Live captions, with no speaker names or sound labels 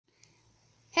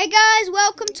Hey guys,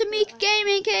 welcome to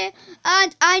MicahGaming here,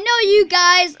 and I know you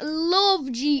guys love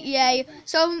GTA,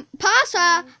 so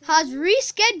Parsa has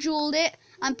rescheduled it,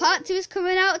 and part 2 is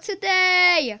coming out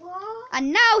today.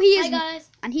 And now he is, hi guys,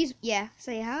 and he's, yeah,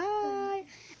 say hi.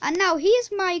 And now here's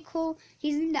Michael,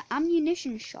 he's in the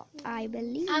ammunition shop, I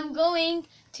believe. I'm going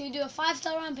to do a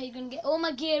 5-star rampage, going to get all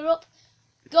my gear up,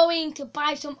 going to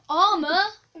buy some armor,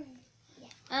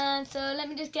 and so let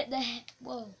me just get the,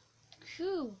 whoa,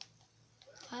 phew,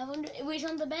 500, which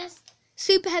one's the best?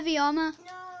 Super heavy armor.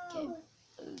 Okay.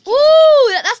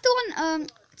 Ooh, that's the one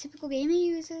typical gamer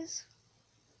uses.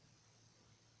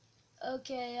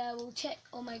 Okay, I will check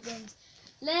all my guns.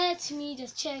 Let me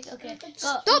just check. Okay,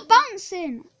 Stop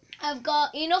bouncing. I've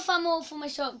got enough ammo for my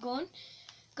shotgun.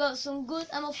 Got some good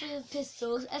ammo for the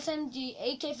pistols. SMG,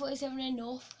 AK-47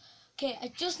 enough. Okay,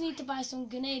 I just need to buy some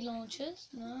grenade launchers.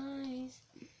 Nice.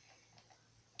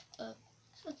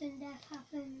 Sudden death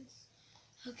happens.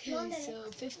 Okay, so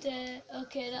 50.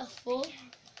 Okay, that's full.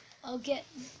 I'll get.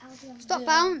 Stop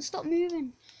bounce. Stop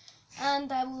moving.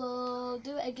 And I will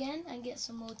do it again and get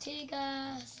some more tear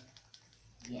gas.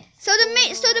 Yes. So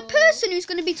the person who's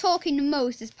going to be talking the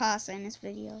most is Parsa in this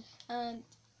video. And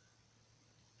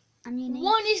ammunition.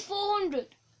 one is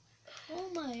 400.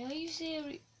 Oh my, are you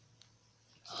serious?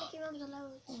 Sticky ones are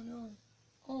loads. Oh no.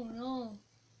 Oh no.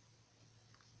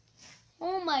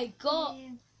 Oh my god. Yeah.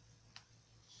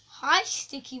 Hi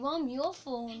Sticky Bomb, you're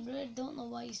 400. Don't know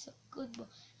why you're so good, but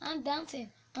I'm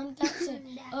dancing. I'm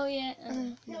dancing. Oh yeah.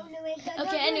 No, wait.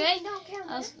 Okay, anyway, Don't kill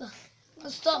me. I'll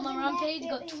start my rampage.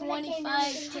 Got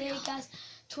 25 tear gas,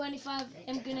 25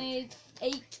 grenades,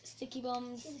 8 sticky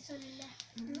bombs.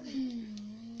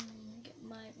 Get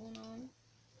my one on.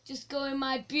 Just go in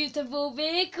my beautiful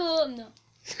vehicle. No.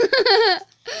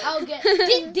 I'll get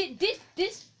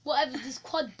this whatever this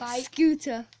quad bike.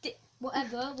 Scooter.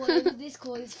 Whatever this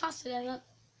called is faster than that.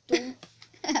 Don't.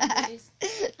 And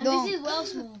Don't. this is well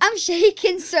small. I'm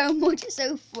shaking so much. It's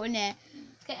so funny.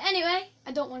 Okay. Anyway,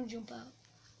 I don't want to jump out.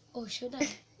 Or should I?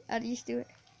 How do you do it?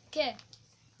 Okay,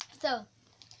 so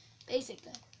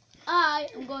basically, I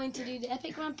am going to do the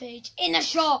epic rampage in a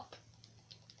shop.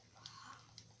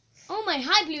 Oh my,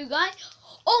 hi blue guy.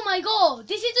 Oh my god,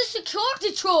 this is the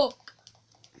security truck.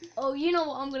 Oh, you know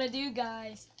what I'm gonna do,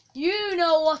 guys. You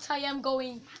know what I am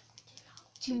going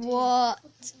to do. What?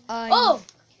 Oh,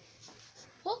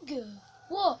 what girl?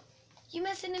 What? You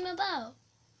messing him about?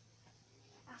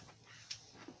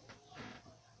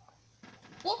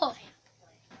 What?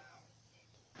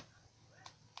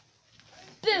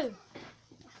 Boo!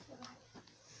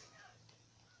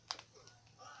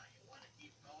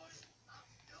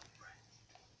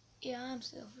 Yeah, I'm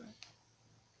still free.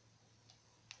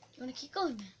 You wanna keep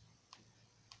going, man?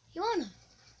 You wanna?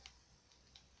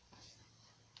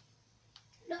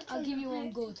 I'll give you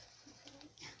one good.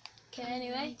 Okay,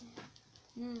 anyway.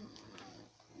 I'm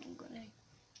gonna.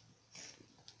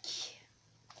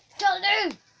 Don't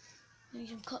do! Need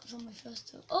some cops on me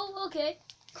first. Oh, okay.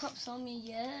 Cops on me,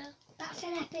 yeah. That's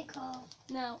an epic haul.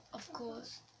 Now, of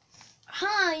course.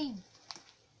 Hi!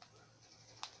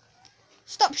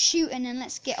 Stop shooting and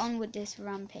let's get on with this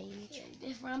rampage. Okay,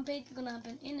 this rampage is gonna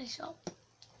happen in a shop.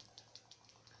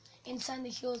 Inside the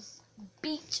hills,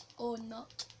 beach or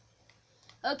not.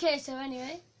 Okay, so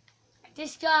anyway.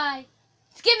 This guy.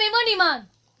 Just give me money, man!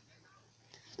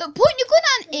 Look, point your gun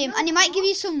at him and he might give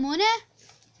you some money.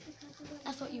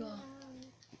 That's what you are.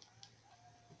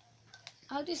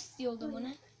 I'll just steal the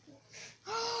money.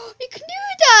 You can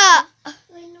do that!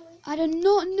 I did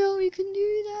not know you can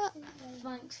do that.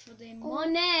 Thanks for the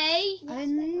money. I did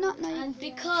not know. And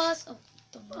because of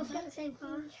I've got the same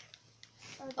car.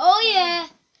 oh yeah,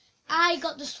 I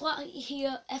got the SWAT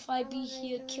here, FIB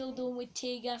here, killed them with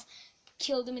tear gas,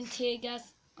 killed them in tear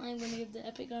gas. I'm gonna give the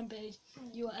epic rampage.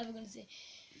 You are ever gonna say,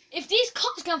 if these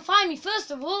cops can find me,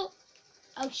 first of all,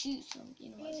 I'll shoot some. You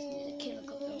know, I just need a killer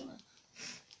cop. Don't I?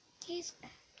 He's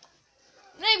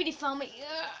Maybe they found me.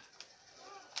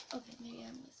 Okay, maybe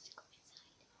I'm gonna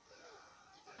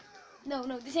go inside.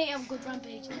 No, this ain't a good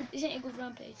rampage. This ain't a good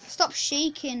rampage. Stop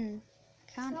shaking.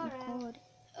 Can't Sorry. record.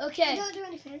 Okay, don't do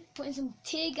anything. putting some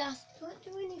tear gas. Don't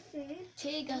do anything.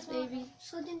 Tear gas, baby.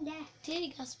 Sudden death. Tear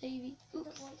gas, baby. Oops.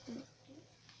 Don't want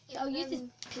to. I'll use this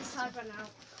pistol. Hard run out.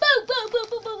 Boom, boom, boom,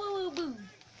 boom, boom, boom, boom, boom.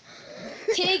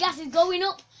 Tear gas is going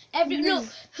up. Look,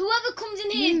 whoever comes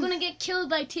in here is gonna get killed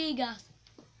by tear gas.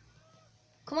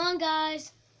 Come on,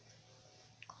 guys.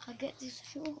 I'll get this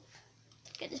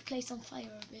place on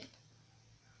fire a bit.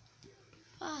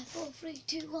 5, 4, 3,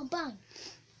 2, 1, bang.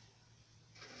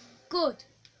 Good.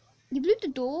 You blew the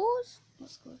doors?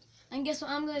 That's good. And guess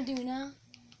what I'm gonna do now?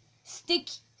 Stick.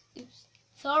 Oops.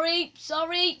 Sorry.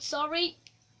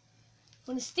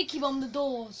 gonna sticky bomb the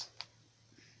doors.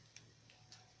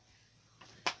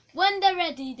 When they're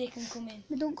ready, they can come in.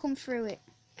 They don't come through it.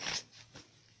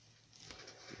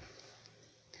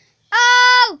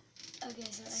 Oh! Okay,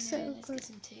 so So anyway, let's good. get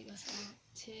some tear gas out.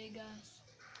 Tear gas.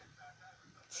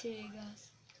 Tear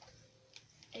gas.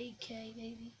 AK,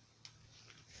 baby.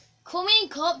 Come in,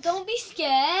 cop. Don't be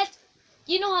scared.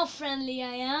 You know how friendly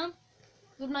I am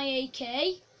with my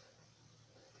AK.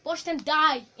 Watch them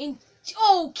die in...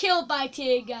 Oh, killed by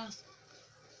tear gas.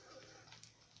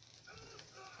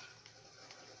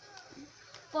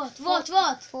 What?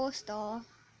 4-star.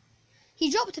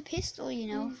 He dropped a pistol, you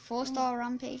know. 4-star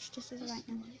rampage just as right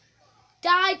now.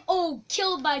 Died. Oh,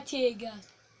 killed by tear gas.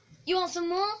 You want some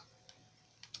more?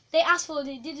 They asked for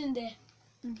it, didn't they?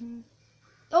 Mhm.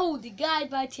 Oh, they died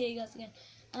by tear gas again.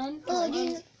 And Oh,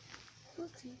 you.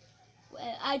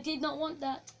 well, I did not want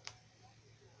that.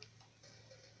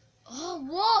 Oh,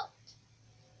 what?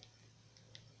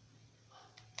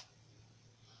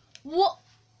 What?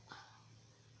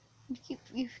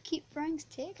 You keep throwing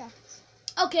tear gas.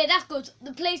 Okay, that's good.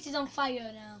 The place is on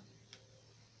fire now.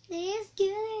 This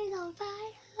girl is on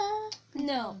fire.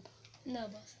 No,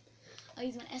 boss. I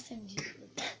use my SMG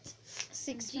with that.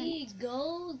 6 SMG,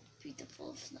 gold,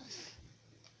 beautiful flash.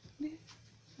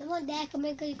 The one there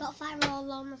coming because you got fire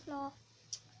all on the floor.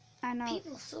 I know.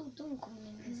 People are so dumb coming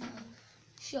in this house.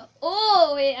 Sure.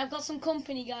 Oh, wait, I've got some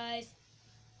company, guys.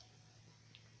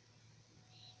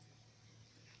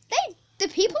 The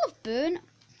people have burnt.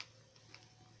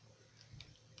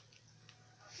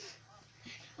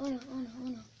 Oh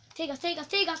no. Take us.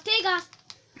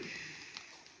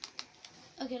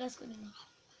 Okay, that's good enough.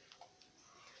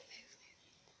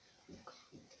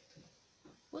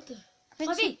 What the?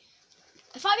 FIB!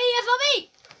 FIB!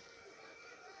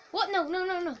 What? No. No!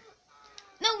 No!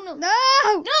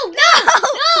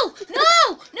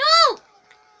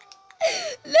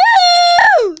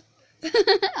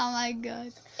 Oh my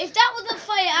god. If that was a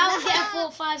fire, I would get a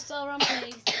 4-5-star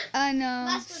rampage. I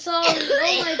know. Sorry.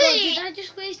 Oh my god, did I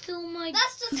just waste all my...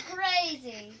 That's just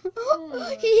crazy.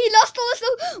 he lost all the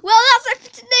stuff. Well, that's it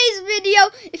for today's video.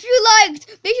 If you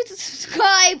liked, make sure to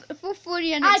subscribe for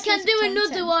funny and I can do exclusive another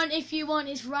content. one if you want.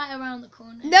 It's right around the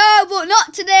corner. No, but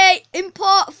not today. In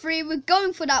part 3, we're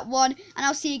going for that one. And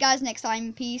I'll see you guys next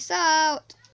time. Peace out.